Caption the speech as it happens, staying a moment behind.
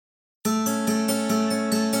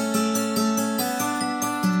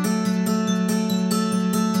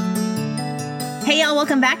Hey, y'all,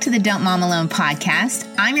 welcome back to the Don't Mom Alone podcast.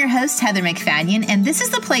 I'm your host, Heather McFadden, and this is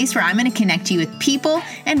the place where I'm going to connect you with people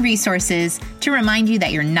and resources to remind you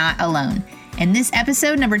that you're not alone. In this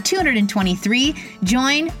episode, number 223,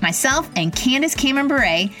 join myself and Candace Cameron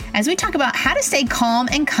Bure as we talk about how to stay calm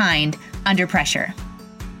and kind under pressure.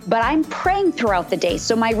 But I'm praying throughout the day,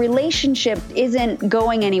 so my relationship isn't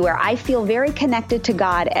going anywhere. I feel very connected to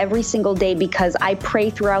God every single day because I pray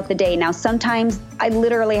throughout the day. Now, sometimes I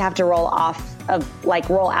literally have to roll out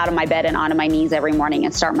of my bed and onto my knees every morning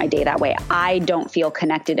and start my day that way. I don't feel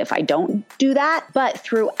connected if I don't do that. But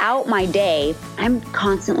throughout my day, I'm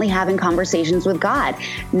constantly having conversations with God,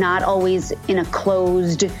 not always in a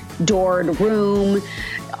closed doored room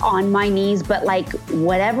on my knees, but like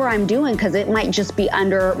whatever I'm doing, because it might just be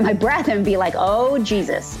under my breath and be like, oh,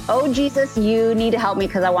 Jesus, you need to help me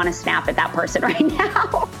because I want to snap at that person right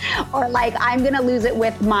now. Or like, I'm going to lose it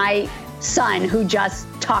with my son who just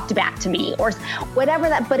talked back to me or whatever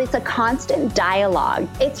that, but it's a constant dialogue.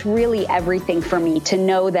 It's really everything for me to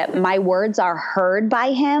know that my words are heard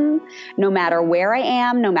by him, no matter where I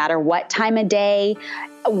am, no matter what time of day.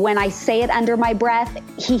 When I say it under my breath,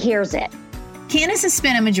 he hears it. Candace has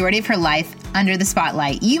spent a majority of her life under the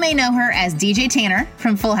spotlight. You may know her as DJ Tanner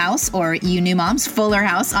from Full House or You New Moms Fuller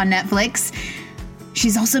House on Netflix.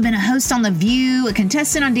 She's also been a host on The View, a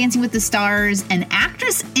contestant on Dancing with the Stars, an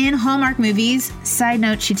actress in Hallmark movies. Side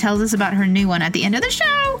note, she tells us about her new one at the end of the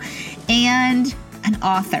show, and an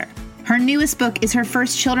author. Her newest book is her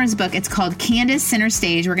first children's book. It's called Candace Center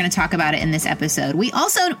Stage. We're going to talk about it in this episode. We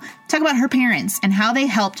also talk about her parents and how they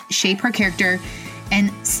helped shape her character and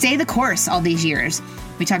stay the course all these years.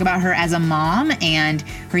 We talk about her as a mom and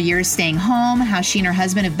her years staying home, how she and her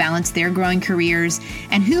husband have balanced their growing careers,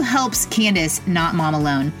 and who helps Candace not mom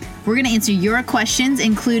alone. We're going to answer your questions,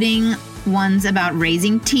 including ones about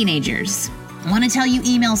raising teenagers. I want to tell you,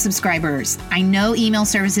 email subscribers, I know email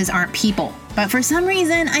services aren't people, but for some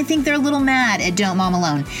reason, I think they're a little mad at Don't Mom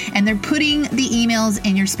Alone, and they're putting the emails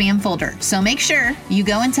in your spam folder. So make sure you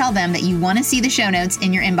go and tell them that you want to see the show notes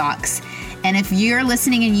in your inbox. And if you're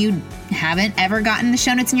listening and you haven't ever gotten the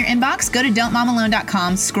show notes in your inbox, go to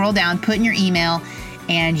don'tmomalone.com, scroll down, put in your email,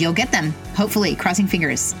 and you'll get them. Hopefully, crossing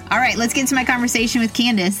fingers. All right, let's get into my conversation with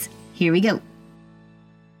Candace. Here we go.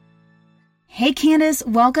 Hey, Candace,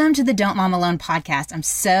 welcome to the Don't Mom Alone podcast.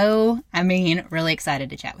 I'm really excited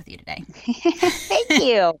to chat with you today. Thank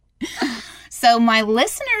you. So my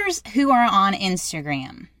listeners who are on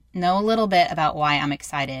Instagram know a little bit about why I'm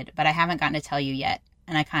excited, but I haven't gotten to tell you yet.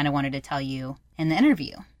 And I kind of wanted to tell you in the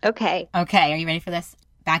interview. Okay. Okay, are you ready for this?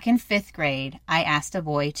 Back in 5th grade, I asked a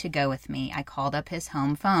boy to go with me. I called up his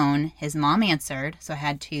home phone. His mom answered, so I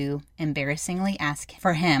had to embarrassingly ask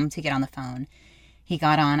for him to get on the phone. He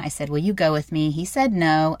got on. I said, will you go with me? He said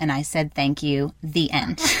no, and I said thank you. The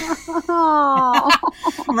end.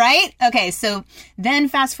 Right? Okay, so then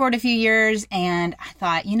fast forward a few years, and I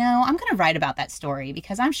thought, I'm going to write about that story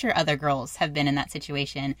because I'm sure other girls have been in that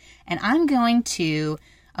situation, and I'm going to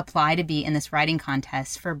apply to be in this writing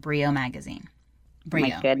contest for Brio magazine.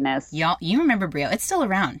 Brio. My goodness. Y'all, you remember Brio. It's still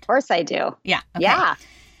around. Of course I do. Yeah. Okay. Yeah.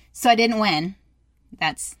 So I didn't win.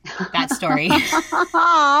 That's that story.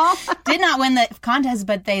 Did not win the contest,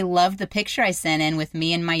 but they loved the picture I sent in with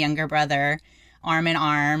me and my younger brother, arm in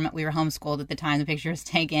arm. We were homeschooled at the time the picture was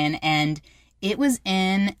taken, and it was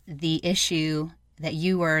in the issue that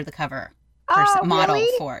you were the cover model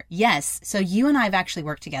really? For. Yes. So you and I have actually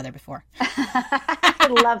worked together before. I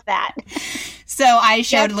love that. So I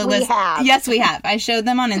showed Yes, we have. I showed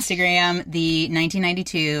them on Instagram the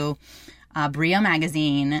 1992 Brio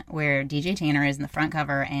magazine where DJ Tanner is in the front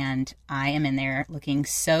cover, and I am in there looking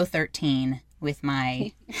so 13 with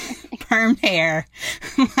my permed hair,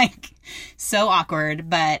 like so awkward.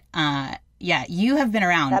 But yeah, you have been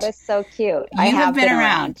around. That is so cute. You have been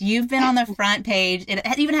around. You've been on the front page.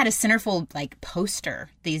 It even had a centerfold poster.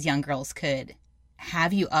 These young girls could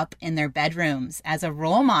have you up in their bedrooms as a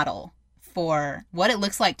role model for what it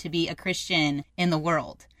looks like to be a Christian in the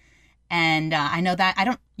world. And I know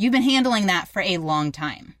that you've been handling that for a long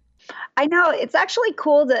time. I know. It's actually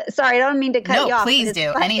cool sorry, I don't mean to cut you off. No, please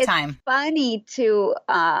do. Anytime. It's funny to,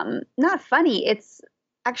 not funny. It's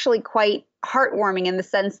actually quite heartwarming in the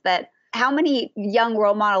sense that how many young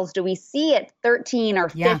role models do we see at 13 or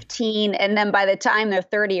 15? Yeah. And then by the time they're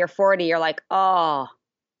 30 or 40, you're like, oh,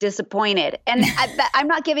 disappointed. And I'm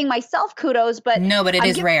not giving myself kudos, but no, but it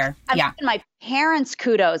is rare. I'm giving my parents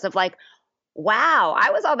kudos of like, wow,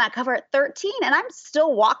 I was on that cover at 13 and I'm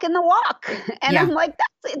still walking the walk. And I'm like,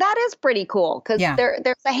 that is pretty cool because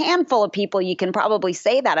there's a handful of people you can probably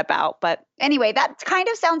say that about. But anyway, that kind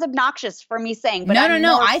of sounds obnoxious for me saying. But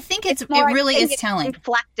no. I think it really is telling.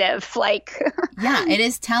 Reflective, like. Yeah, it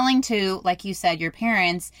is telling to, like you said, your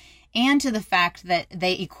parents, and to the fact that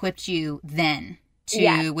they equipped you then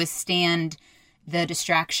to withstand the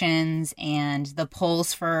distractions and the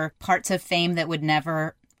pulls for parts of fame that would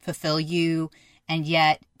never fulfill you, and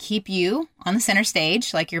yet keep you on the center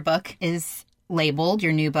stage, like your book is labeled,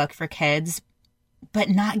 your new book for kids, but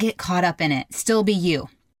not get caught up in it. Still be you.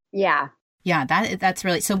 Yeah. Yeah, that's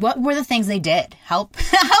really. So what were the things they did help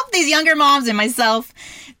these younger moms and myself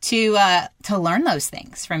to learn those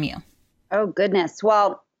things from you? Oh, goodness.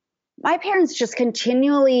 Well, my parents just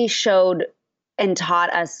continually showed and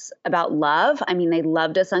taught us about love. I mean, they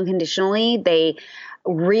loved us unconditionally. They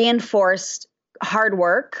reinforced hard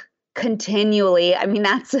work continually. I mean,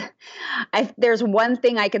 there's one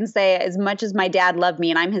thing I can say, as much as my dad loved me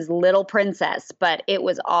and I'm his little princess, but it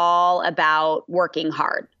was all about working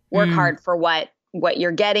hard. Work hard for what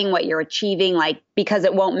you're getting, what you're achieving, like, because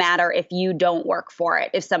it won't matter if you don't work for it.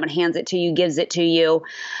 If someone hands it to you, gives it to you.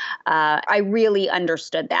 I really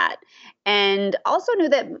understood that. And also knew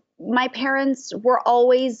that my parents were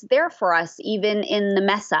always there for us, even in the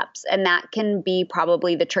mess ups. And that can be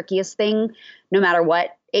probably the trickiest thing, no matter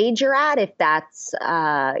what age you're at, if that's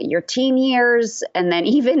your teen years, and then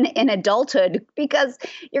even in adulthood, because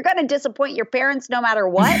you're going to disappoint your parents no matter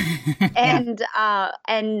what. And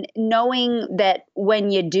knowing that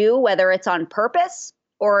when you do, whether it's on purpose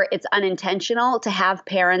or it's unintentional, to have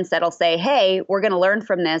parents that'll say, hey, we're going to learn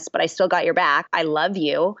from this, but I still got your back. I love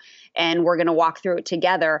you. And we're going to walk through it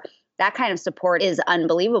together. That kind of support is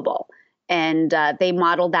unbelievable. And they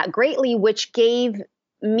modeled that greatly, which gave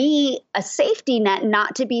me a safety net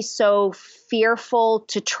not to be so fearful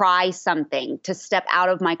to try something, to step out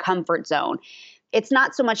of my comfort zone. It's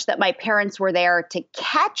not so much that my parents were there to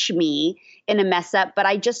catch me in a mess up, but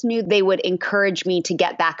I just knew they would encourage me to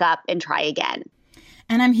get back up and try again.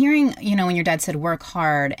 And I'm hearing, when your dad said work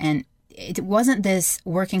hard, and it wasn't this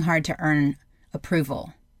working hard to earn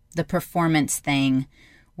approval, the performance thing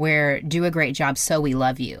where do a great job so we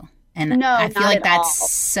love you. And no, I feel like that's all.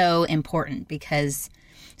 So important, because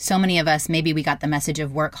so many of us, maybe we got the message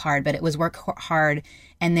of work hard, but it was work hard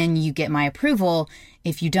and then you get my approval.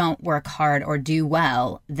 If you don't work hard or do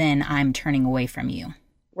well, then I'm turning away from you.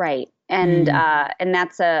 Right. And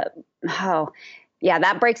that's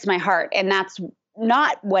that breaks my heart. And that's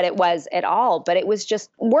not what it was at all, but it was just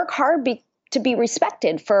work hard to be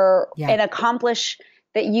respected for and accomplish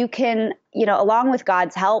that you can, along with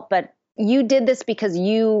God's help, but you did this because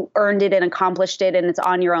you earned it and accomplished it, and it's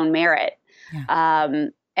on your own merit. Yeah.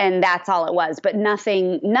 And that's all it was, but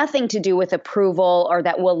nothing to do with approval or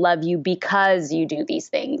that we'll love you because you do these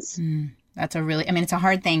things. That's it's a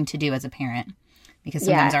hard thing to do as a parent, because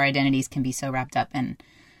sometimes our identities can be so wrapped up in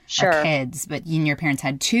our kids. But your parents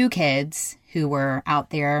had 2 kids who were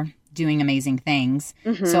out there doing amazing things.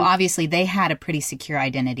 Mm-hmm. So obviously they had a pretty secure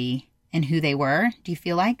identity in who they were. Do you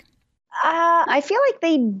feel like? I feel like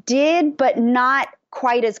they did, but not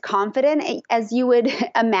quite as confident as you would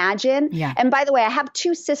imagine. Yeah. And by the way, I have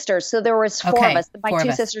 2 sisters, so there was 4 of us. My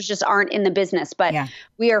 2 sisters just aren't in the business, but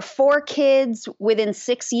we are 4 kids within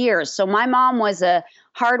 6 years. So my mom was a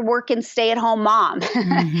hardworking stay-at-home mom,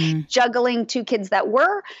 juggling 2 kids that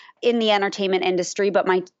were in the entertainment industry, but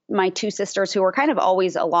my 2 sisters who were kind of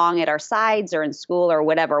always along at our sides or in school or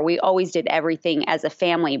whatever, we always did everything as a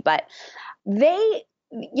family. But they,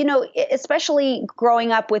 especially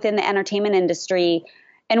growing up within the entertainment industry,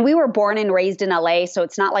 and we were born and raised in LA, so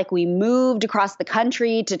it's not like we moved across the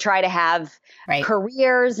country to try to have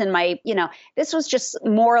careers. And this was just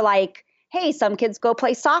more like, hey, some kids go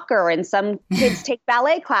play soccer and some kids take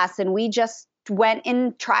ballet class, and we just went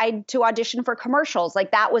and tried to audition for commercials.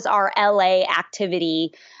 Like, that was our LA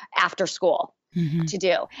activity after school to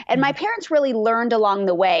do. And my parents really learned along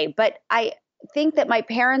the way, but I think that my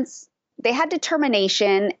parents, they had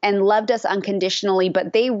determination and loved us unconditionally,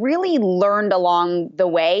 but they really learned along the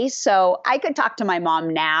way. So I could talk to my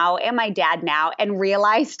mom now and my dad now and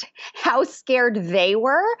realized how scared they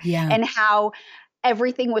were and how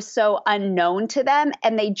everything was so unknown to them.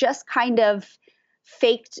 And they just kind of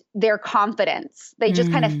faked their confidence. They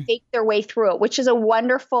just kind of faked their way through it, which is a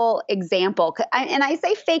wonderful example. And I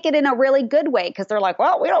say fake it in a really good way, because they're like,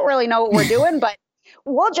 well, we don't really know what we're doing, but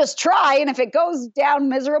we'll just try. And if it goes down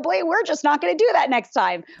miserably, we're just not going to do that next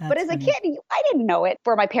time. But as a kid, I didn't know it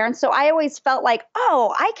for my parents. So I always felt like,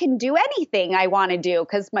 oh, I can do anything I want to do,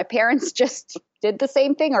 because my parents just did the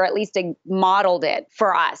same thing, or at least modeled it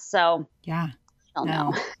for us. So yeah. I don't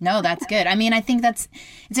know. No, that's good. I mean, I think it's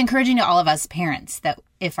encouraging to all of us parents that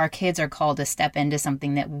if our kids are called to step into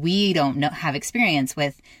something that we don't have experience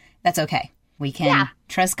with, that's okay. We can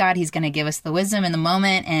trust God. He's going to give us the wisdom in the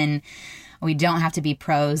moment, and we don't have to be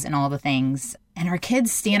pros in all the things. And our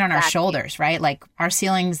kids stand on our shoulders, right? Like our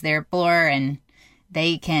ceiling's their floor, and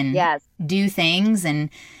they can do things. And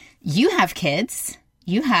you have kids.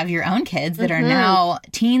 You have your own kids that are now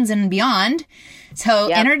teens and beyond.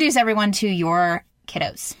 So introduce everyone to your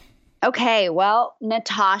kiddos. Okay. Well,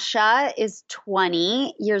 Natasha is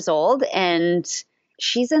 20 years old and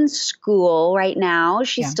she's in school right now.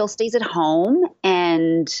 She still stays at home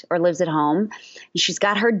or lives at home. She's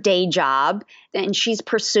got her day job and she's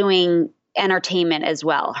pursuing entertainment as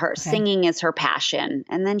well. Her singing is her passion.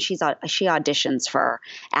 And then she auditions for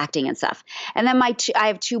acting and stuff. And then I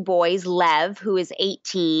have two boys, Lev, who is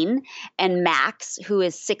 18, and Max, who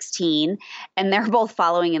is 16. And they're both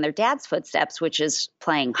following in their dad's footsteps, which is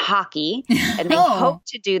playing hockey. And they hope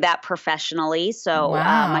to do that professionally. So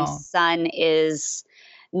my son is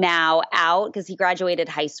now out because he graduated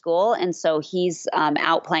high school. And so he's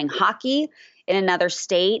out playing hockey in another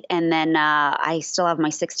state. And then I still have my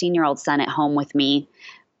 16-year-old son at home with me,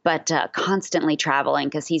 but constantly traveling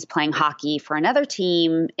because he's playing hockey for another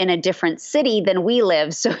team in a different city than we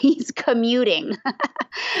live. So he's commuting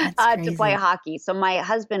to play hockey. So my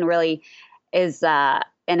husband really is an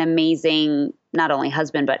amazing, not only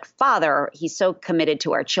husband, but father. He's so committed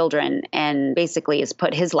to our children and basically has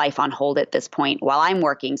put his life on hold at this point while I'm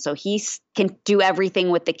working. So he can do everything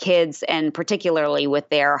with the kids and particularly with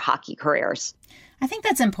their hockey careers. I think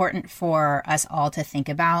that's important for us all to think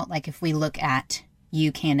about. Like if we look at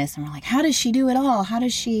you, Candace, and we're like, how does she do it all? How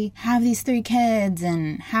does she have these 3 kids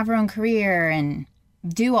and have her own career and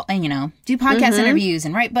do podcast interviews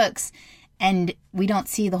and write books? And we don't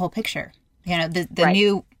see the whole picture. The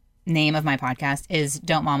new name of my podcast is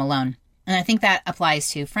Don't Mom Alone. And I think that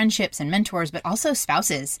applies to friendships and mentors, but also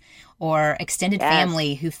spouses or extended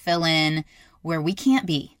family who fill in where we can't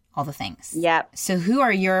be all the things. Yep. So who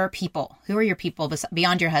are your people? Who are your people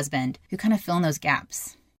beyond your husband who kind of fill in those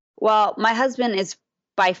gaps? Well, my husband is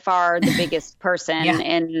by far the biggest person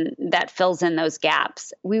and that fills in those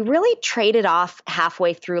gaps. We really traded off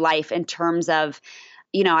halfway through life in terms of,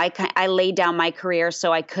 I laid down my career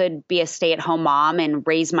so I could be a stay-at-home mom and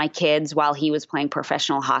raise my kids while he was playing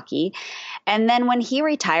professional hockey. And then when he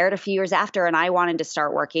retired a few years after and I wanted to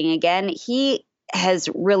start working again, he has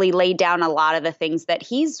really laid down a lot of the things that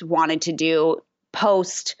he's wanted to do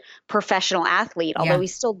post-professional athlete, although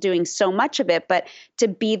he's still doing so much of it, but to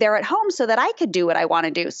be there at home so that I could do what I want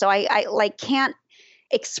to do. So I can't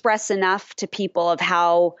express enough to people of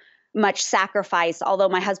how much sacrifice, although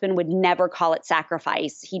my husband would never call it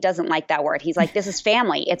sacrifice. He doesn't like that word. He's like, this is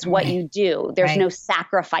family. It's what you do. There's no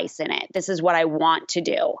sacrifice in it. This is what I want to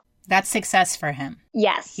do. That's success for him.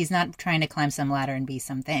 Yes. He's not trying to climb some ladder and be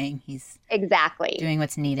something. He's doing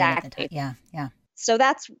what's needed at the time. Yeah. So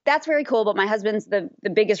that's very cool. But my husband's the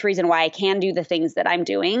biggest reason why I can do the things that I'm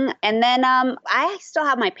doing. And then I still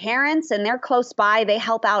have my parents and they're close by. They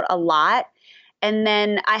help out a lot. And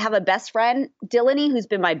then I have a best friend, Dillany, who's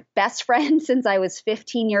been my best friend since I was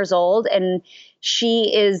 15 years old. And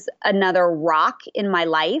she is another rock in my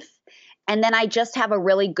life. And then I just have a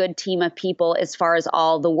really good team of people as far as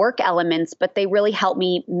all the work elements, but they really help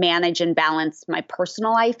me manage and balance my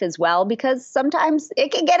personal life as well, because sometimes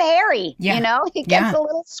it can get hairy, it gets a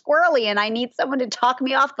little squirrely and I need someone to talk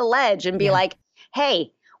me off the ledge and be like,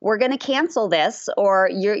 hey, we're going to cancel this, or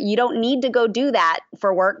you don't need to go do that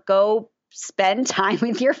for work. Go spend time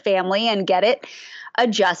with your family and get it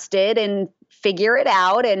adjusted and figure it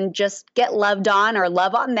out and just get loved on or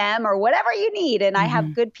love on them or whatever you need. And I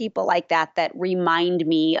have good people like that remind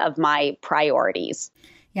me of my priorities.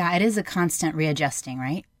 Yeah, it is a constant readjusting,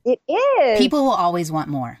 right? It is. People will always want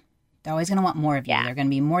more. They're always going to want more of you. There are going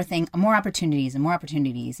to be more opportunities and more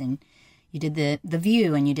opportunities. And you did the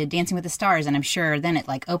View and you did Dancing with the Stars. And I'm sure then it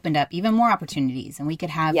opened up even more opportunities. And we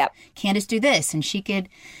could have Candace do this and she could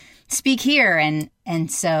speak here.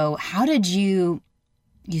 And so how did you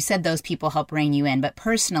said those people help rein you in, but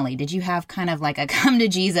personally, did you have kind of like a come to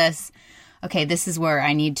Jesus, okay, this is where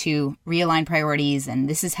I need to realign priorities and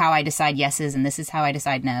this is how I decide yeses and this is how I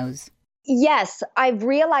decide nos? Yes. I've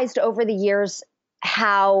realized over the years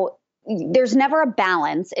how there's never a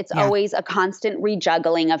balance. It's always a constant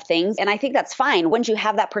rejuggling of things. And I think that's fine. Once you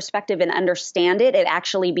have that perspective and understand it, it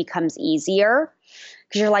actually becomes easier.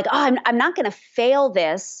 Because you're like, oh, I'm not going to fail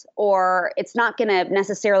this, or it's not going to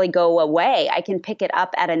necessarily go away. I can pick it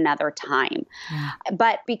up at another time. Yeah.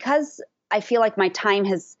 But because I feel like my time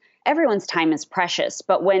has everyone's time is precious.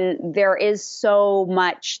 But when there is so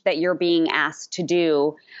much that you're being asked to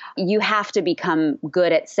do, you have to become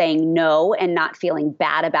good at saying no and not feeling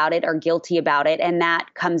bad about it or guilty about it. And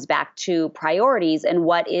that comes back to priorities and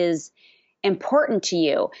what is important to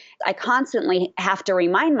you. I constantly have to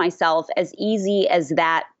remind myself, as easy as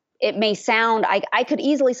that it may sound, I could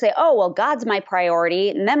easily say, oh, well, God's my priority,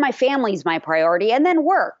 and then my family's my priority, and then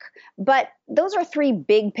work. But those are three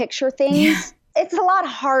big picture things. Yeah. It's a lot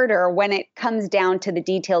harder when it comes down to the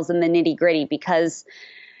details and the nitty gritty, because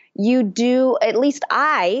you do, at least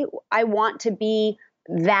I want to be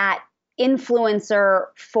that influencer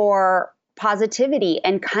for positivity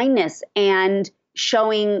and kindness and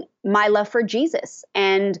showing my love for Jesus.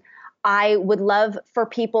 And I would love for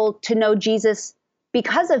people to know Jesus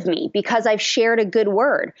because of me, because I've shared a good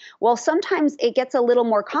word. Well, sometimes it gets a little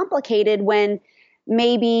more complicated when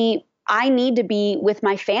maybe I need to be with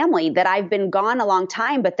my family, that I've been gone a long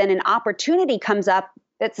time, but then an opportunity comes up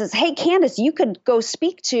that says, hey, Candace, you could go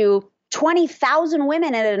speak to 20,000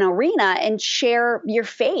 women at an arena and share your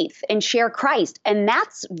faith and share Christ. And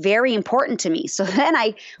that's very important to me. So then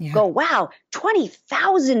I go, wow,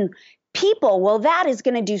 20,000 people. Well, that is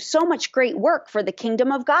going to do so much great work for the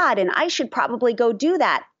kingdom of God. And I should probably go do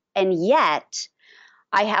that. And yet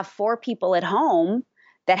I have 4 people at home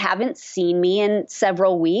that haven't seen me in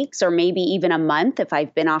several weeks or maybe even a month if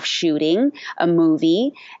I've been off shooting a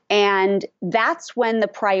movie. And that's when the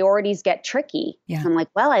priorities get tricky. Yeah. I'm like,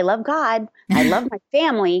 well, I love God. I love my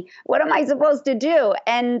family. What am I supposed to do?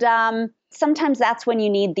 And sometimes that's when you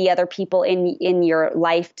need the other people in your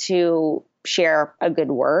life to share a good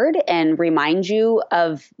word and remind you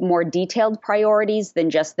of more detailed priorities than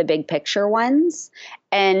just the big picture ones.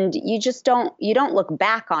 And you don't look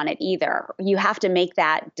back on it either. You have to make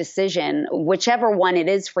that decision, whichever one it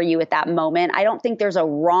is for you at that moment. I don't think there's a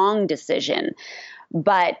wrong decision,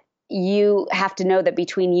 but you have to know that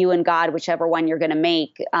between you and God, whichever one you're going to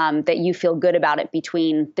make, that you feel good about it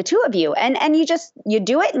between the two of you. And you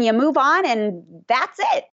do it and you move on, and that's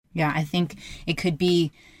it. Yeah, I think it could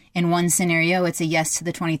be, in one scenario, it's a yes to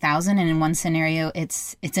the 20,000, and in one scenario,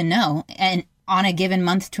 it's a no. And on a given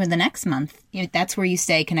month to the next month, that's where you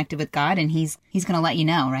stay connected with God, and He's going to let you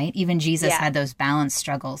know, right? Even Jesus had those balance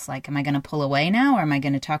struggles. Like, am I going to pull away now, or am I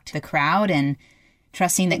going to talk to the crowd? And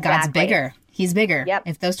trusting that God's bigger. He's bigger. Yep.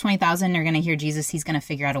 If those 20,000 are going to hear Jesus, He's going to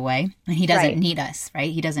figure out a way. And He doesn't need us,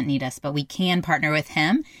 right? He doesn't need us, but we can partner with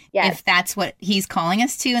Him if that's what He's calling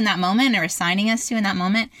us to in that moment or assigning us to in that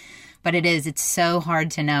moment. But it's so hard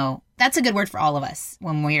to know. That's a good word for all of us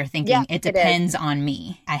when we are thinking, it depends on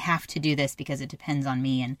me. I have to do this because it depends on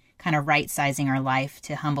me, and kind of right-sizing our life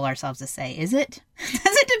to humble ourselves to say, is it? Does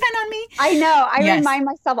it depend on me? I know. I remind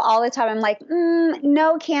myself all the time. I'm like,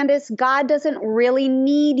 no, Candace, God doesn't really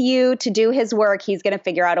need you to do His work. He's going to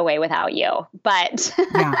figure out a way without you. But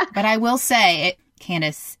but I will say,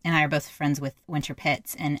 Candace and I are both friends with Winter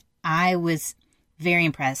Pitts, and I was very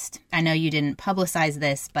impressed. I know you didn't publicize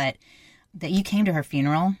this, but that you came to her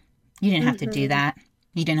funeral. You didn't have to do that.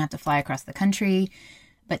 You didn't have to fly across the country.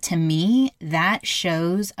 But to me, that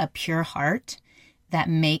shows a pure heart that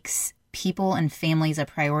makes people and families a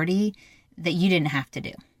priority that you didn't have to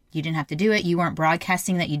do. You didn't have to do it. You weren't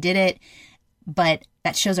broadcasting that you did it. But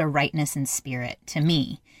that shows a rightness in spirit to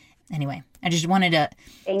me. Anyway, I just wanted to...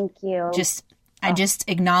 Thank you. I just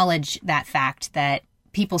acknowledge that fact that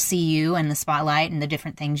people see you in the spotlight and the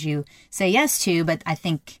different things you say yes to, but I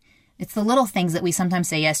think it's the little things that we sometimes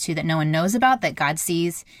say yes to that no one knows about, that God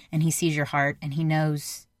sees, and He sees your heart, and He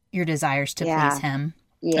knows your desires to please Him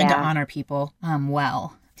and to honor people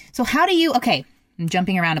well. So how do you, I'm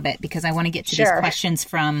jumping around a bit because I want to get to these questions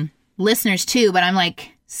from listeners too, but I'm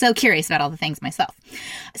like so curious about all the things myself.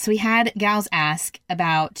 So we had gals ask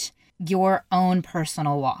about your own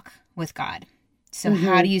personal walk with God. So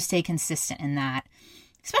how do you stay consistent in that?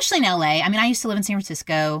 Especially in LA. I mean, I used to live in San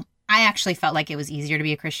Francisco. I actually felt like it was easier to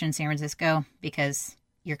be a Christian in San Francisco because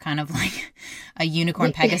you're kind of like a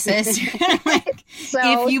unicorn Pegasus.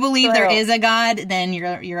 If you believe there is a God, then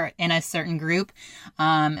you're in a certain group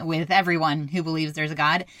with everyone who believes there's a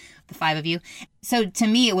God, the 5 of you. So to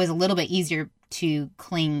me, it was a little bit easier to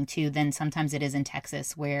cling to than sometimes it is in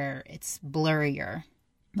Texas, where it's blurrier.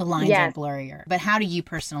 The lines are blurrier. But how do you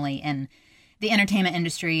personally, in the entertainment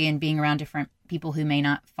industry and being around different people who may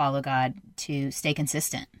not follow God, to stay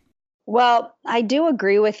consistent? Well, I do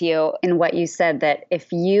agree with you in what you said, that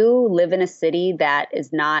if you live in a city that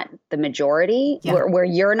is not the majority, where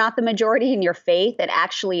you're not the majority in your faith, it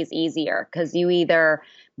actually is easier because you either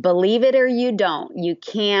believe it or you don't. You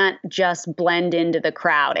can't just blend into the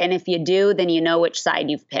crowd. And if you do, then you know which side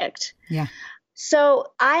you've picked. Yeah. So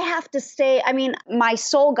I have to stay. I mean, my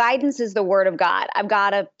sole guidance is the word of God. I've got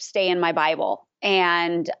to stay in my Bible.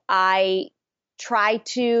 And I'm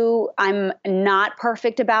not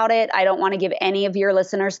perfect about it. I don't want to give any of your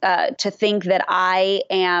listeners to think that I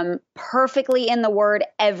am perfectly in the word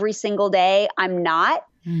every single day. I'm not.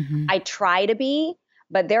 Mm-hmm. I try to be.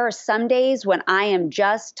 But there are some days when I am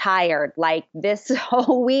just tired. Like this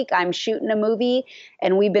whole week, I'm shooting a movie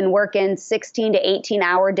and we've been working 16 to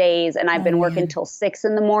 18-hour days. And I've been working till 6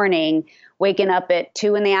 a.m, waking up at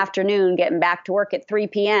 2 p.m, getting back to work at 3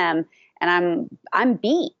 p.m. And I'm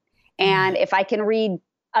beat. And if I can read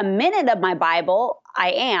a minute of my Bible,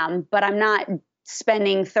 I am, but I'm not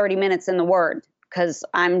spending 30 minutes in the Word because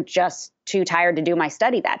I'm just too tired to do my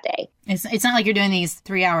study that day. It's not like you're doing these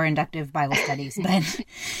 3-hour inductive Bible studies, but,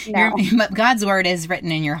 No. But God's word is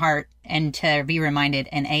written in your heart and to be reminded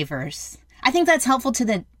in a verse. I think that's helpful to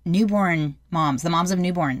the newborn moms, the moms of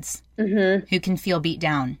newborns who can feel beat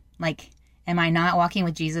down. Like, am I not walking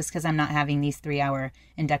with Jesus because I'm not having these 3-hour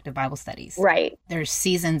inductive Bible studies? Right. There's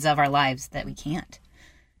seasons of our lives that we can't.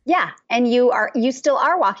 Yeah. And you still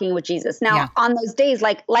are walking with Jesus. Now, on those days,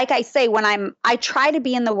 like I say, I try to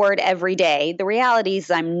be in the word every day. The reality is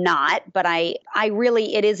I'm not, but I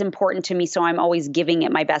really, it is important to me. So I'm always giving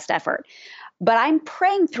it my best effort, but I'm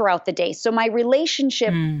praying throughout the day. So my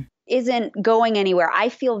relationship isn't going anywhere. I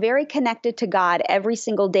feel very connected to God every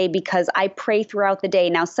single day because I pray throughout the day.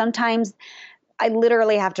 Now, sometimes I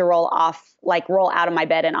literally have to roll out of my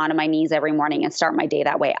bed and onto my knees every morning and start my day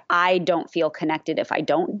that way. I don't feel connected if I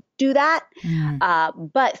don't do that.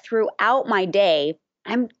 But throughout my day,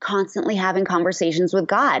 I'm constantly having conversations with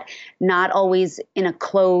God, not always in a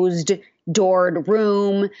closed doored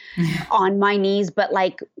room on my knees, but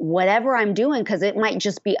like whatever I'm doing, because it might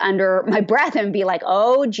just be under my breath and be like,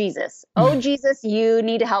 oh, Jesus, you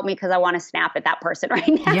need to help me because I want to snap at that person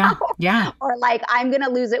right now. Yeah. Or like, I'm going to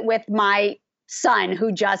lose it with my son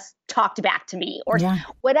who just talked back to me or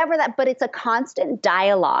whatever that, but it's a constant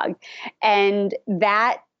dialogue. And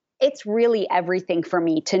that it's really everything for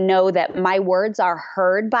me to know that my words are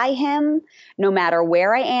heard by him, no matter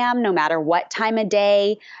where I am, no matter what time of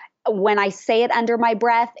day. When I say it under my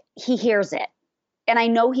breath, he hears it. And I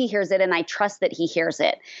know he hears it and I trust that he hears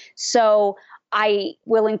it. So I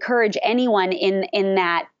will encourage anyone in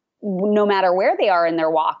that, no matter where they are in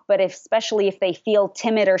their walk, but especially if they feel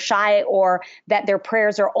timid or shy or that their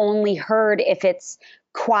prayers are only heard if it's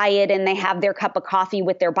quiet and they have their cup of coffee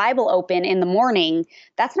with their Bible open in the morning,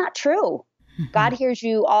 that's not true. God hears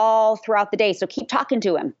you all throughout the day. So keep talking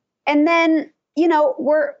to him. And then,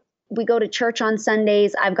 we go to church on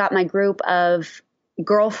Sundays. I've got my group of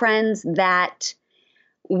girlfriends that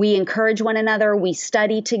we encourage one another. We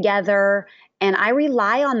study together. And I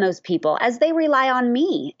rely on those people as they rely on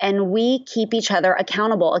me. And we keep each other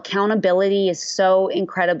accountable. Accountability is so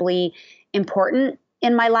incredibly important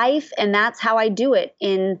in my life. And that's how I do it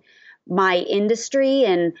in my industry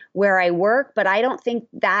and where I work. But I don't think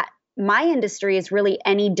that my industry is really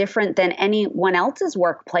any different than anyone else's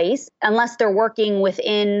workplace, unless they're working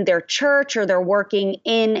within their church or they're working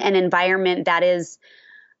in an environment that is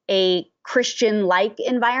a Christian-like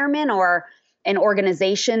environment or an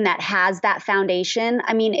organization that has that foundation.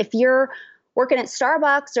 I mean, if you're working at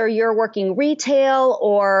Starbucks or you're working retail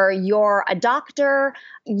or you're a doctor,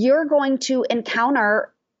 you're going to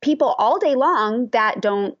encounter people all day long that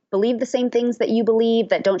don't believe the same things that you believe,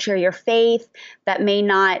 that don't share your faith, that may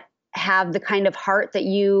not have the kind of heart that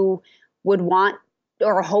you would want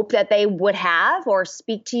or hope that they would have or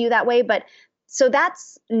speak to you that way. But so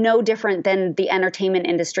that's no different than the entertainment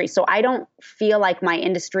industry. So I don't feel like my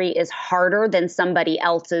industry is harder than somebody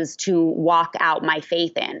else's to walk out my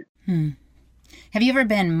faith in. Have you ever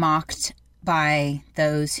been mocked by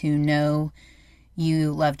those who know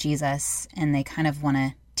you love Jesus and they kind of want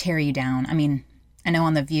to tear you down? I mean, I know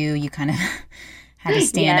on The View you kind of had to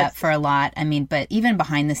stand up for a lot. I mean, but even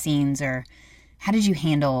behind the scenes, or how did you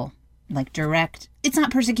handle like direct, it's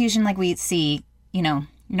not persecution like we see, you're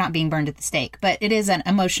not being burned at the stake, but it is an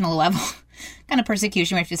emotional level kind of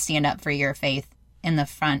persecution where you have to stand up for your faith in the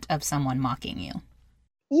front of someone mocking you.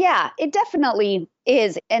 Yeah, it definitely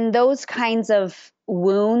is. And those kinds of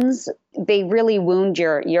wounds, they really wound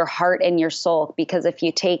your heart and your soul, because if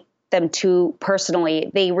you take them too personally,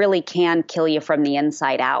 they really can kill you from the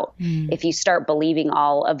inside out if you start believing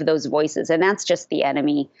all of those voices. And that's just the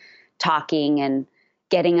enemy talking and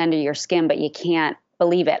getting under your skin, but you can't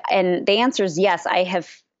believe it. And the answer is yes. I have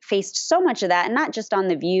faced so much of that, and not just on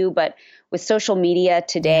The View, but with social media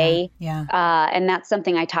today. And that's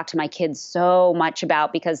something I talk to my kids so much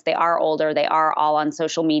about because they are older. They are all on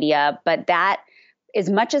social media, but that as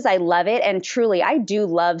much as I love it, and truly I do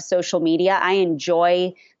love social media, I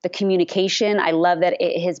enjoy the communication. I love that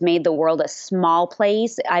it has made the world a small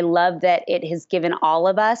place. I love that it has given all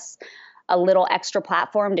of us a little extra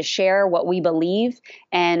platform to share what we believe.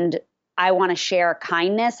 And I want to share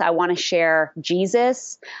kindness. I want to share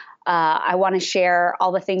Jesus. I want to share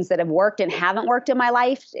all the things that have worked and haven't worked in my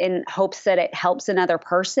life in hopes that it helps another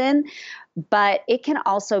person. But it can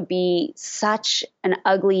also be such an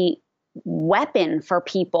ugly weapon for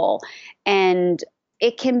people. And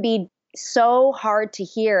it can be so hard to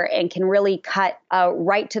hear and can really cut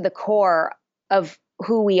right to the core of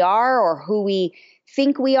who we are or who we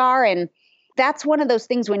think we are. And that's one of those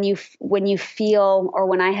things when you feel, or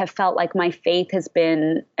when I have felt like my faith has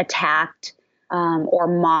been attacked or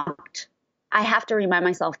mocked, I have to remind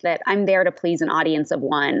myself that I'm there to please an audience of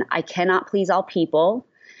one. I cannot please all people,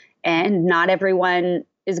 and not everyone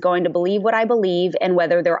is going to believe what I believe. And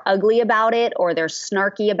whether they're ugly about it or they're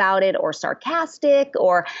snarky about it or sarcastic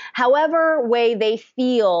or however way they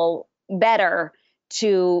feel better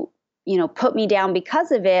to, put me down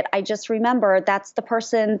because of it, I just remember that's the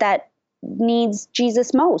person that needs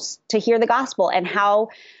Jesus most to hear the gospel. And how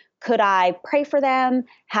could I pray for them?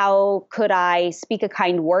 How could I speak a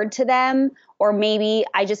kind word to them? Or maybe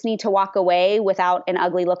I just need to walk away without an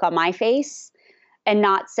ugly look on my face and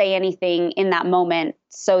not say anything in that moment,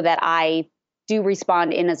 so that I do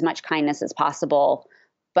respond in as much kindness as possible.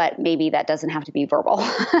 But maybe that doesn't have to be verbal,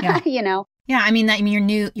 Yeah. Yeah. I mean,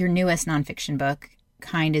 your newest nonfiction book,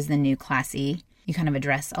 Kind is the New Classy, you kind of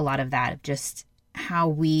address a lot of that, of just how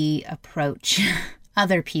we approach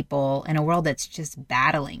other people in a world that's just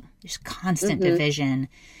battling. There's constant division.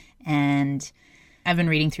 And I've been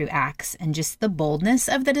reading through Acts and just the boldness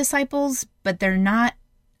of the disciples, but they're not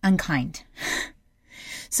unkind.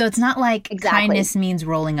 So it's not like kindness means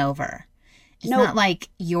rolling over. It's not like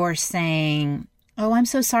you're saying, oh, I'm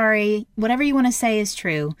so sorry. Whatever you want to say is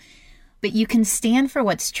true. But you can stand for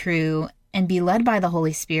what's true and be led by the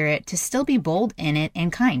Holy Spirit to still be bold in it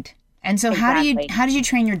and kind. And so how did you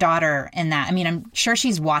train your daughter in that? I mean, I'm sure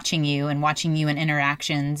she's watching you in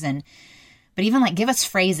interactions, but even give us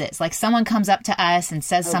phrases. Like someone comes up to us and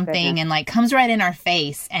says something and comes right in our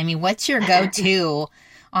face. I mean, what's your go-to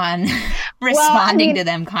on responding to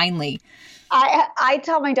them kindly? I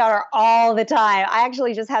tell my daughter all the time. I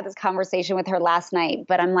actually just had this conversation with her last night,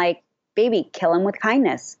 but I'm like, baby, kill him with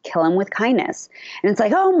kindness. Kill him with kindness. And it's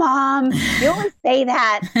like, oh, Mom, you always say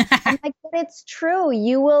that. I'm like, but it's true.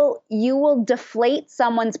 You will deflate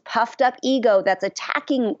someone's puffed up ego that's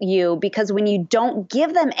attacking you, because when you don't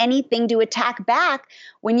give them anything to attack back,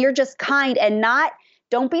 when you're just kind and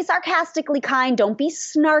don't be sarcastically kind, don't be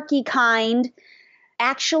snarky kind,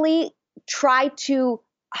 actually try to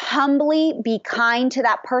humbly be kind to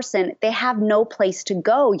that person. They have no place to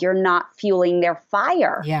go. You're not fueling their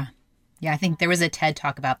fire. Yeah. Yeah, I think there was a TED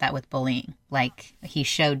talk about that with bullying. He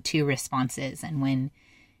showed two responses, and when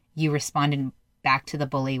you responded back to the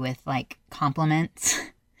bully with compliments,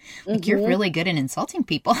 you're really good at insulting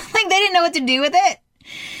people. They didn't know what to do with it.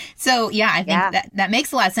 So yeah, I think that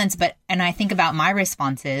makes a lot of sense. And I think about my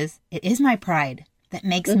responses, it is my pride that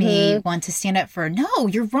makes me want to stand up for, no,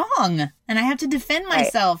 you're wrong. And I have to defend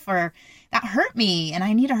myself, or that hurt me and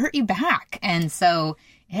I need to hurt you back. And so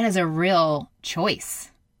it is a real choice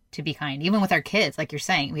to be kind, even with our kids. Like you're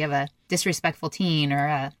saying, we have a disrespectful teen or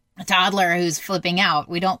a toddler who's flipping out.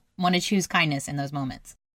 We don't want to choose kindness in those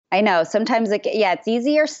moments. I know. Sometimes, it's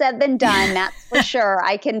easier said than done. That's for sure.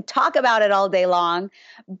 I can talk about it all day long.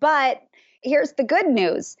 But here's the good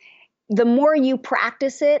news. The more you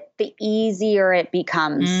practice it, the easier it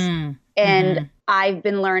becomes. And I've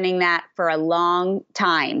been learning that for a long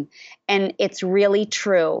time. And it's really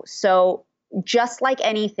true. So just like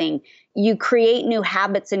anything, you create new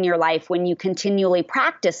habits in your life when you continually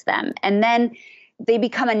practice them. And then they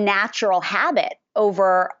become a natural habit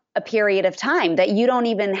over a period of time that you don't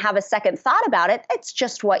even have a second thought about it. It's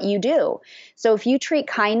just what you do. So if you treat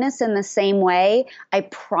kindness in the same way, I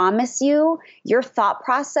promise you, your thought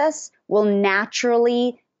process will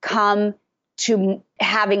naturally come to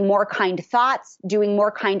having more kind thoughts, doing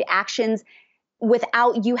more kind actions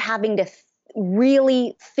without you having to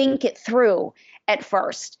really think it through at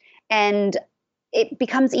first. And it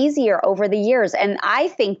becomes easier over the years. And I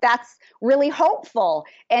think that's really hopeful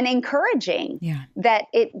and encouraging that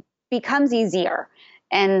it becomes easier.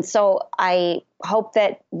 And so I hope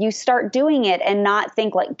that you start doing it and not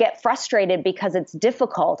think get frustrated because it's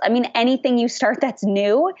difficult. I mean, anything you start that's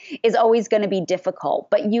new is always going to be difficult,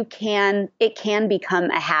 but it can become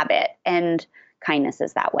a habit, and kindness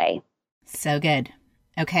is that way. So good.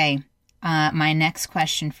 Okay. My next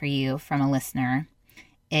question for you from a listener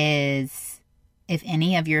is if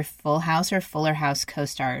any of your Full House or Fuller House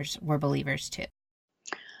co-stars were believers too?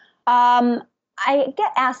 I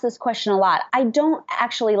get asked this question a lot. I don't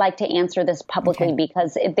actually like to answer this publicly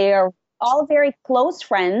because they're all very close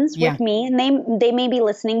friends with me, and they may be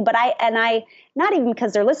listening, but I not even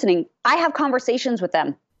because they're listening, I have conversations with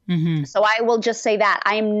them. Mm-hmm. So I will just say that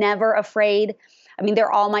I am never afraid. I mean,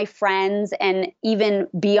 they're all my friends, and even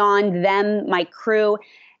beyond them, my crew,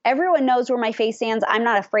 everyone knows where my face stands. I'm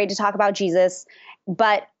not afraid to talk about Jesus,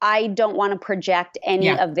 but I don't want to project any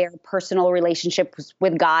of their personal relationships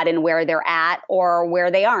with God and where they're at or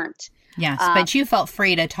where they aren't. Yes, but you felt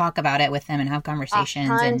free to talk about it with them and have conversations.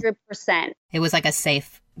 100%. It was like a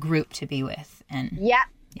safe group to be with. And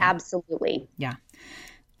absolutely. Yeah.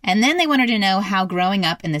 And then they wanted to know how growing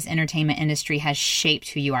up in this entertainment industry has shaped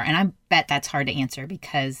who you are. And I bet that's hard to answer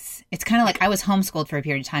because it's kind of like I was homeschooled for a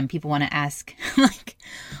period of time. People want to ask, like,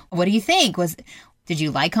 what do you think? Did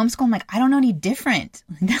you like homeschool? I'm like, I don't know any different.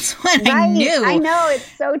 That's what I knew. I know.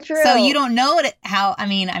 It's so true. So you don't know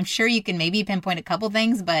I'm sure you can maybe pinpoint a couple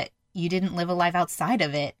things, but you didn't live a life outside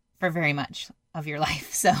of it for very much of your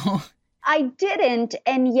life. So I didn't.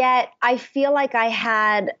 And yet I feel like I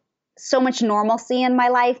had so much normalcy in my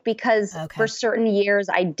life because for certain years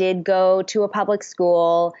I did go to a public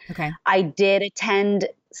school. Okay. I did attend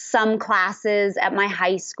some classes at my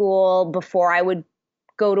high school before I would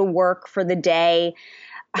go to work for the day.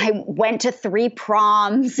 I went to 3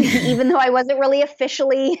 proms, even though I wasn't really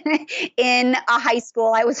officially in a high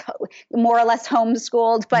school. I was more or less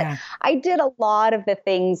homeschooled, but I did a lot of the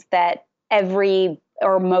things that every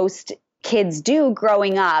or most kids do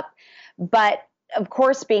growing up. But of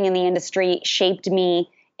course, being in the industry shaped me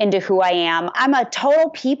into who I am. I'm a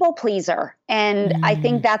total people pleaser. And I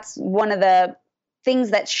think that's one of the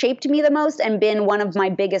things that shaped me the most and been one of my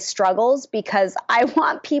biggest struggles because I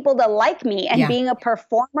want people to like me, and being a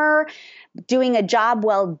performer, doing a job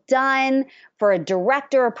well done, for a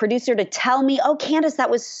director or producer to tell me, oh, Candace,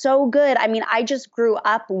 that was so good. I mean, I just grew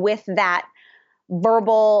up with that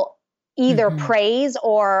verbal either praise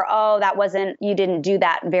or, oh, you didn't do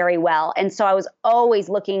that very well. And so I was always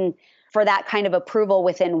looking for that kind of approval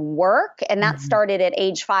within work. And that started at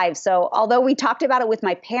age 5. So although we talked about it with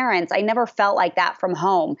my parents, I never felt like that from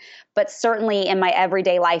home. But certainly in my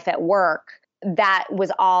everyday life at work, that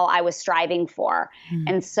was all I was striving for.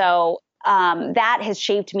 And so that has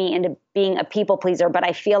shaped me into being a people pleaser. But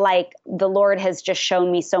I feel like the Lord has just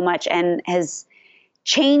shown me so much and has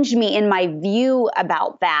changed me in my view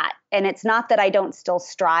about that. And it's not that I don't still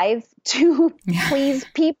strive to please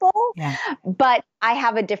people, but I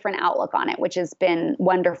have a different outlook on it, which has been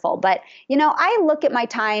wonderful. But, I look at my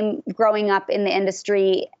time growing up in the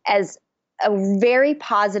industry as a very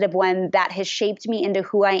positive one that has shaped me into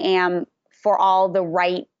who I am for all the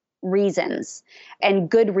right reasons and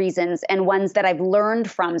good reasons, and ones that I've learned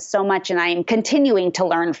from so much and I am continuing to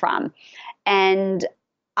learn from. And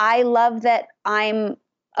I love that I'm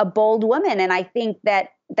a bold woman. And I think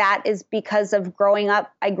that is because of growing up.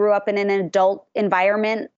 I grew up in an adult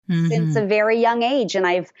environment since a very young age. And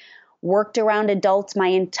I've worked around adults my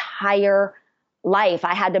entire life.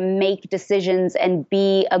 I had to make decisions and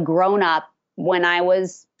be a grown-up when I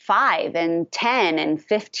was 5 and 10 and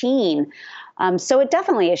 15. So it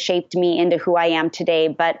definitely has shaped me into who I am today,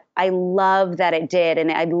 but I love that it did.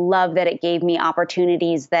 And I love that it gave me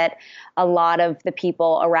opportunities that a lot of the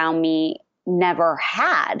people around me never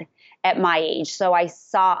had at my age. So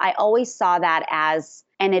I always saw that as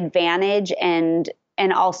an advantage and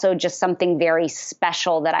also just something very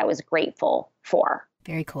special that I was grateful for.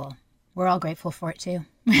 Very cool. We're all grateful for it too.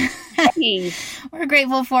 We're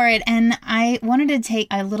grateful for it. And I wanted to take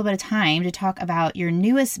a little bit of time to talk about your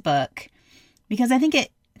newest book, because I think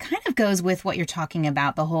it kind of goes with what you're talking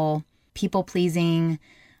about, the whole people pleasing,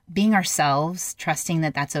 being ourselves, trusting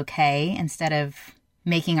that that's okay, instead of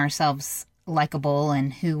making ourselves likable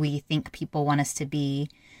and who we think people want us to be.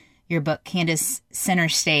 Your book, Candace Center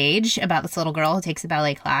Stage, about this little girl who takes a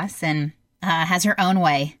ballet class and has her own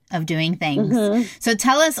way of doing things. So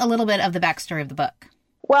tell us a little bit of the backstory of the book.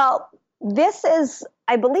 Well, this is,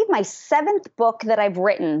 I believe, my 7th book that I've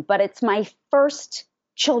written, but it's my first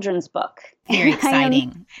children's book. Very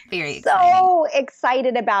exciting. Very exciting. So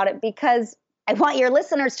excited about it because I want your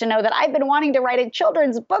listeners to know that I've been wanting to write a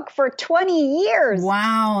children's book for 20 years.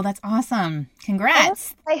 Wow, that's awesome.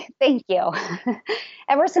 Congrats. Thank you.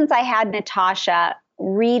 Ever since I had Natasha,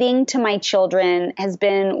 reading to my children has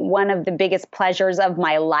been one of the biggest pleasures of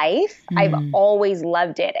my life. I've always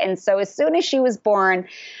loved it. And so as soon as she was born,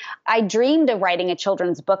 I dreamed of writing a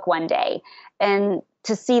children's book one day. And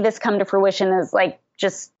to see this come to fruition is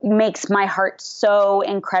just makes my heart so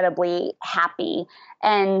incredibly happy.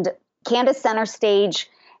 And Candace Center Stage,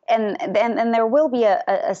 and there will be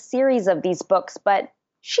a series of these books, but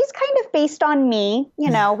she's kind of based on me. You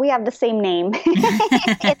know, we have the same name in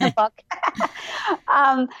the book.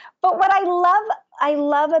 But what I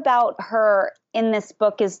love about her in this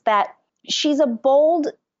book is that she's a bold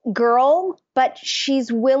girl, but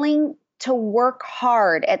she's willing to work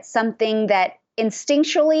hard at something that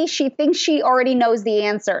instinctually she thinks she already knows the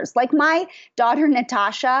answers. Like my daughter,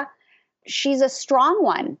 Natasha, she's a strong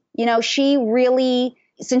one. You know, she really,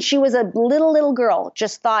 since she was a little girl,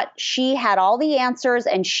 just thought she had all the answers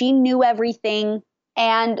and she knew everything.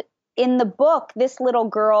 And in the book, this little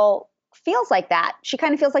girl feels like that. She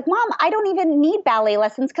kind of feels like, Mom, I don't even need ballet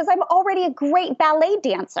lessons because I'm already a great ballet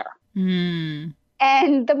dancer. Mm.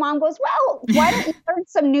 And the mom goes, well, why don't you learn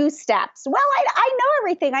some new steps? Well, I know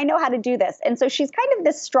everything. I know how to do this. And so she's kind of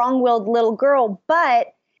this strong-willed little girl,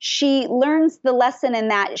 but she learns the lesson in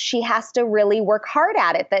that she has to really work hard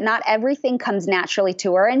at it, that not everything comes naturally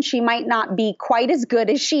to her, and she might not be quite as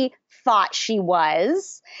good as she thought she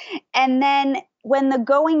was. And then when the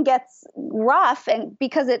going gets rough, and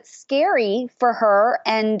because it's scary for her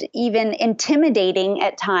and even intimidating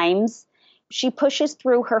at times, she pushes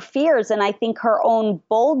through her fears. And I think her own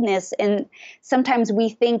boldness, and sometimes we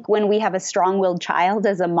think when we have a strong-willed child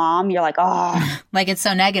as a mom, you're like, oh. Like it's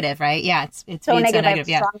so negative, right? Yeah, it's so negative. So negative.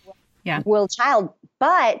 Yeah. Strong-willed child.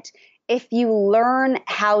 But if you learn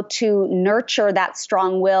how to nurture that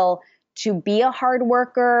strong will, to be a hard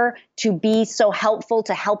worker, to be so helpful,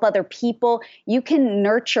 to help other people, you can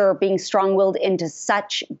nurture being strong-willed into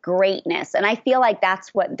such greatness. And I feel like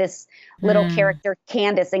that's what this little character,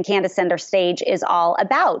 Candace, and Candace Center Stage is all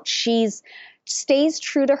about. She's stays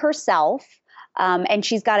true to herself, and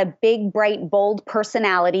she's got a big, bright, bold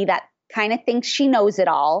personality that kind of thinks she knows it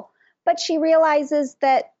all, but she realizes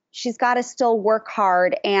that she's got to still work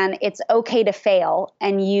hard, and it's okay to fail,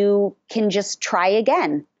 and you can just try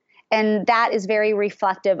again. And that is very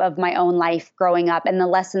reflective of my own life growing up, and the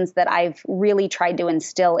lessons that I've really tried to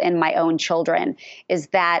instill in my own children is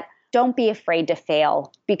that don't be afraid to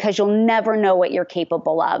fail, because you'll never know what you're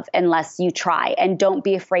capable of unless you try. And don't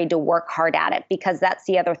be afraid to work hard at it, because that's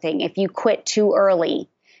the other thing. If you quit too early,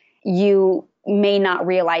 you may not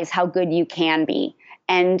realize how good you can be.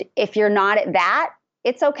 And if you're not at that,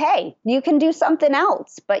 it's okay. You can do something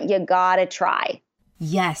else, but you gotta try.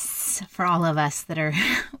 Yes, for all of us that are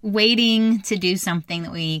waiting to do something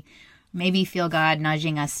that we maybe feel God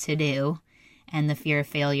nudging us to do, and the fear of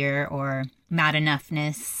failure or not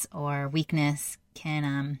enoughness or weakness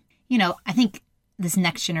can, I think this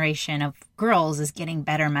next generation of girls is getting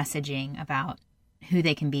better messaging about who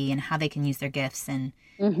they can be and how they can use their gifts and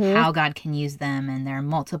how God can use them, and there are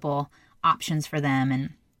multiple options for them.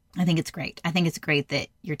 And I think it's great. I think it's great that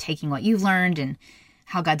you're taking what you've learned and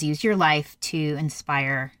how God's used your life to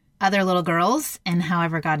inspire other little girls and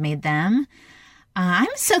however God made them. I'm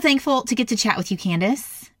so thankful to get to chat with you,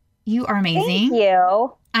 Candace. You are amazing.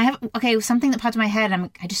 Thank you. Something that popped in my head,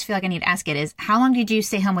 I just feel like I need to ask it, is how long did you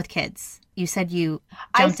stay home with kids? You said you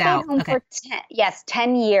jumped out. I stayed home for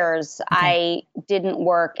 10 years. Okay. I didn't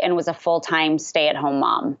work and was a full-time stay-at-home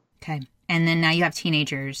mom. Okay. And then now you have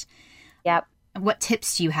teenagers. Yep. What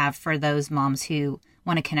tips do you have for those moms who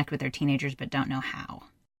want to connect with their teenagers but don't know how?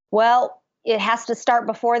 Well, it has to start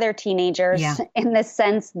before they're teenagers, in the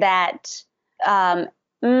sense that, I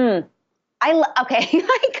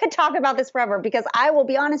could talk about this forever, because I will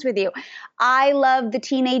be honest with you. I love the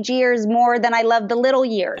teenage years more than I love the little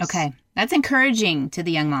years. Okay. That's encouraging to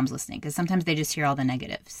the young moms listening, because sometimes they just hear all the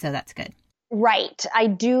negatives. So that's good. Right. I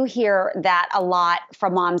do hear that a lot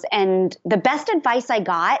from moms. And the best advice I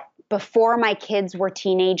got before my kids were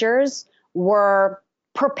teenagers were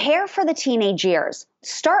prepare for the teenage years.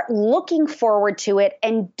 Start looking forward to it,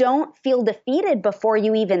 and don't feel defeated before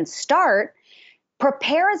you even start.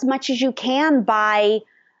 Prepare as much as you can by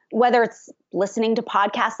whether it's listening to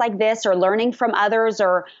podcasts like this or learning from others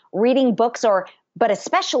or reading books, but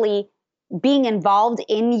especially being involved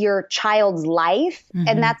in your child's life.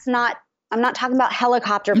 And I'm not talking about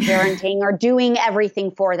helicopter parenting or doing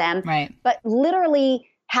everything for them, right? But literally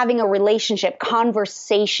having a relationship,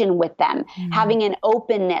 conversation with them, having an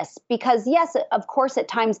openness, because yes, of course, at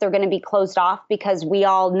times they're going to be closed off, because we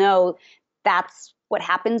all know that's what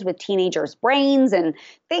happens with teenagers' brains, and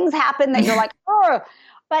things happen that you're like, oh,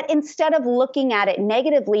 but instead of looking at it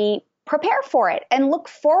negatively, prepare for it and look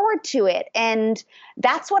forward to it. And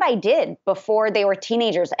that's what I did before they were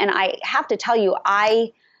teenagers. And I have to tell you,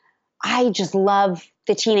 I just love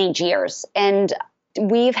the teenage years, and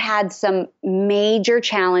we've had some major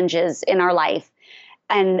challenges in our life.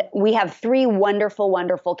 And we have 3 wonderful,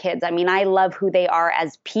 wonderful kids. I mean, I love who they are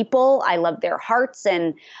as people. I love their hearts.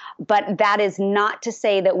 But that is not to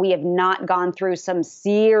say that we have not gone through some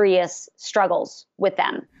serious struggles with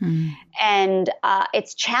them. And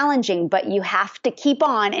it's challenging, but you have to keep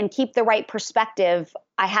on and keep the right perspective.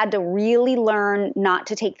 I had to really learn not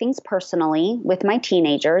to take things personally with my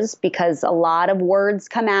teenagers, because a lot of words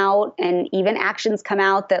come out and even actions come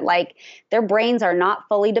out that, like, their brains are not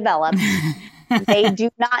fully developed. They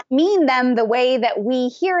do not mean them the way that we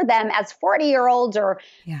hear them as 40-year-olds or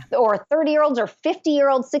 30-year-olds or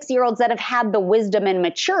 50-year-olds, 60-year-olds that have had the wisdom and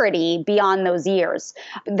maturity beyond those years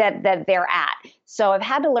that they're at. So I've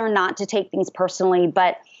had to learn not to take things personally.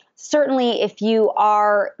 But certainly if you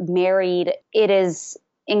are married, it is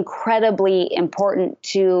incredibly important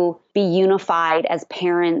to be unified as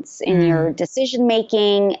parents in your decision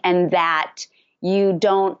making, and that you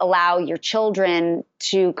don't allow your children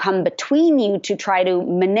to come between you to try to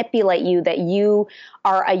manipulate you, that you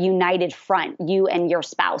are a united front, you and your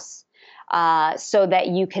spouse, so that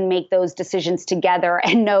you can make those decisions together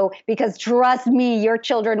and know, because trust me, your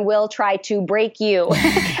children will try to break you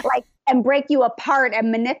and break you apart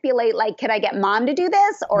and manipulate, like, can I get mom to do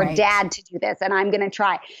this or dad to do this? And I'm going to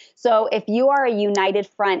try. So if you are a united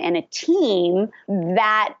front and a team,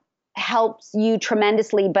 that helps you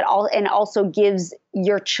tremendously, but also gives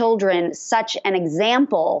your children such an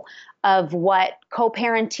example of what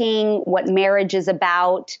co-parenting, what marriage is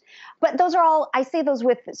about. But those are all, I say those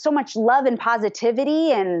with so much love and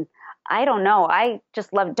positivity. And I don't know, I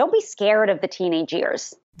just love, don't be scared of the teenage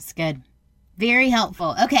years. It's good. Very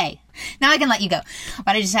helpful. Okay. Now I can let you go.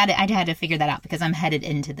 But I had to figure that out because I'm headed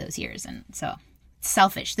into those years. And so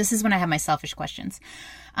selfish. This is when I have my selfish questions.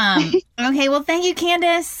 Okay. Well, thank you,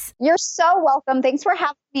 Candace. You're so welcome. Thanks for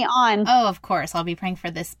having me on. Oh, of course. I'll be praying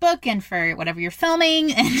for this book and for whatever you're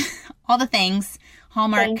filming and all the things.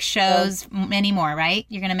 Hallmark shows, many more, right?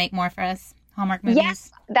 You're going to make more for us? Hallmark movies?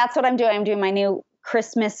 Yes, that's what I'm doing. I'm doing my new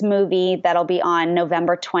Christmas movie that'll be on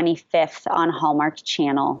November 25th on Hallmark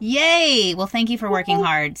Channel. Yay! Well, thank you for working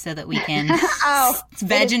hard so that we can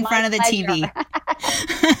veg in front of the TV.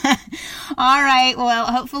 All right. Well,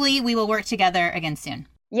 hopefully we will work together again soon.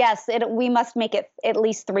 Yes, we must make it at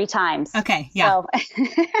least 3 times. Okay. Yeah. So.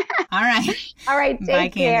 All right. All right.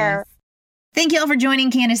 Take care. Candace. Thank you all for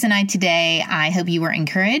joining Candace and I today. I hope you were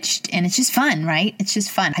encouraged, and it's just fun, right? It's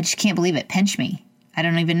just fun. I just can't believe it. Pinch me. I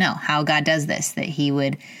don't even know how God does this, that he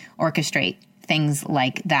would orchestrate things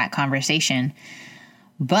like that conversation.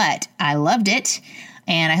 But I loved it,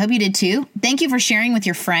 and I hope you did too. Thank you for sharing with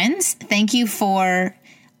your friends. Thank you for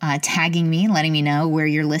tagging me and letting me know where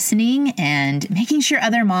you're listening and making sure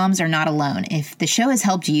other moms are not alone. If the show has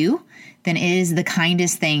helped you, then it is the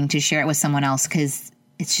kindest thing to share it with someone else, because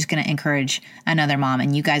it's just going to encourage another mom.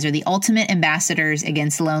 And you guys are the ultimate ambassadors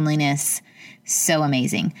against loneliness. So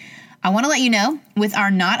amazing. I want to let you know, with our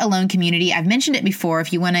Not Alone community, I've mentioned it before.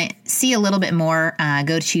 If you want to see a little bit more,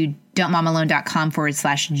 go to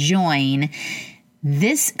don'tmomalone.com/join.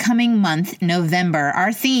 This coming month, November,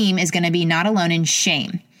 our theme is going to be Not Alone in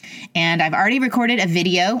Shame. And I've already recorded a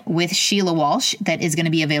video with Sheila Walsh that is going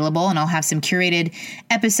to be available, and I'll have some curated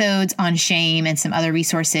episodes on shame and some other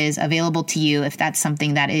resources available to you if that's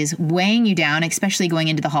something that is weighing you down, especially going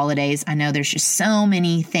into the holidays. I know there's just so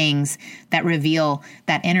many things that reveal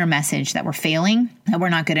that inner message that we're failing, that we're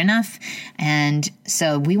not good enough. And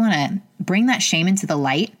so we want to bring that shame into the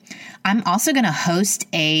light. I'm also going to host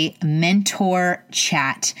a mentor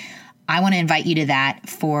chat. I want to invite you to that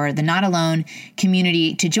for the Not Alone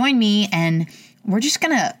community to join me. And we're just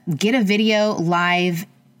going to get a video live.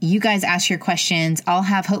 You guys ask your questions. I'll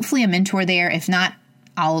have hopefully a mentor there. If not,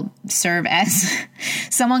 I'll serve as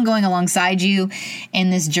someone going alongside you in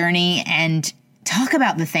this journey and talk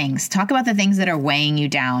about the things that are weighing you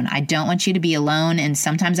down. I don't want you to be alone. And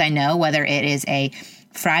sometimes I know, whether it is a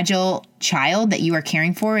fragile child that you are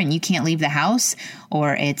caring for and you can't leave the house,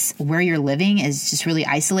 or it's where you're living is just really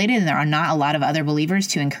isolated and there are not a lot of other believers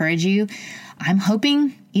to encourage you. I'm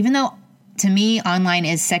hoping, even though to me online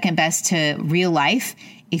is second best to real life,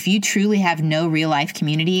 if you truly have no real life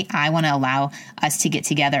community, I want to allow us to get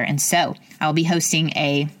together. And so I'll be hosting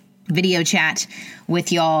a video chat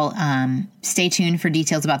with y'all. Stay tuned for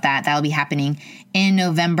details about that. That'll be happening in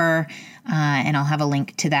November. And I'll have a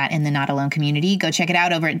link to that in the Not Alone community. Go check it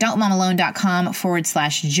out over at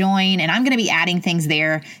don'tmomalone.com/join. And I'm going to be adding things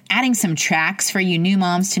there, adding some tracks for you new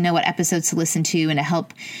moms to know what episodes to listen to and to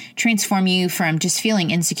help transform you from just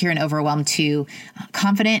feeling insecure and overwhelmed to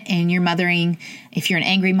confident in your mothering. If you're an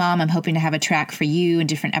angry mom, I'm hoping to have a track for you and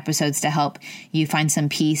different episodes to help you find some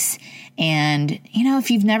peace. And,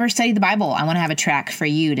 if you've never studied the Bible, I want to have a track for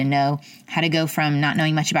you to know how to go from not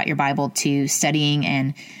knowing much about your Bible to studying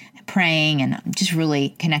and praying and just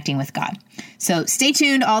really connecting with God. So stay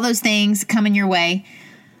tuned. All those things coming your way.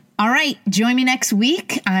 All right. Join me next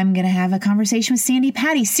week. I'm going to have a conversation with Sandy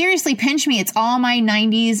Patty. Seriously, pinch me. It's all my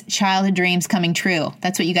 90s childhood dreams coming true.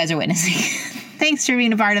 That's what you guys are witnessing. Thanks for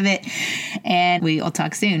being a part of it. And we will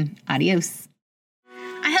talk soon. Adios.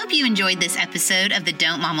 I hope you enjoyed this episode of the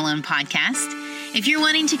Don't Mom Alone podcast. If you're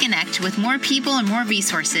wanting to connect with more people and more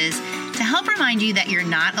resources to help remind you that you're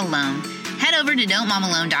not alone, head over to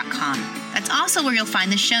don'tmomalone.com. That's also where you'll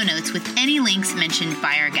find the show notes with any links mentioned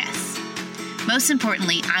by our guests. Most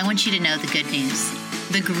importantly, I want you to know the good news,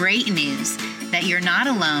 the great news that you're not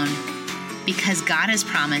alone because God has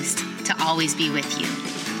promised to always be with you.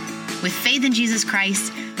 With faith in Jesus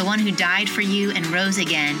Christ, the one who died for you and rose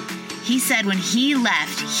again, He said when He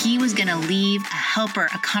left, He was going to leave a helper,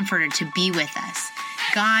 a comforter to be with us.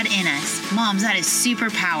 God in us. Moms, that is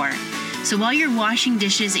superpower. So while you're washing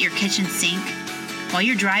dishes at your kitchen sink, while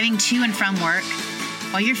you're driving to and from work,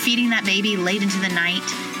 while you're feeding that baby late into the night,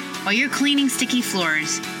 while you're cleaning sticky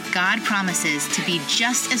floors, God promises to be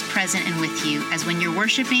just as present and with you as when you're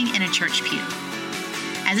worshiping in a church pew.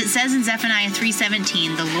 As it says in Zephaniah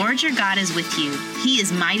 3:17, the Lord your God is with you. He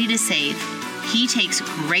is mighty to save. He takes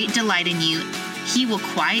great delight in you. He will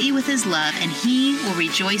quiet you with His love, and He will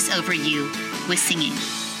rejoice over you with singing.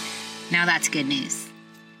 Now that's good news.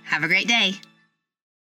 Have a great day.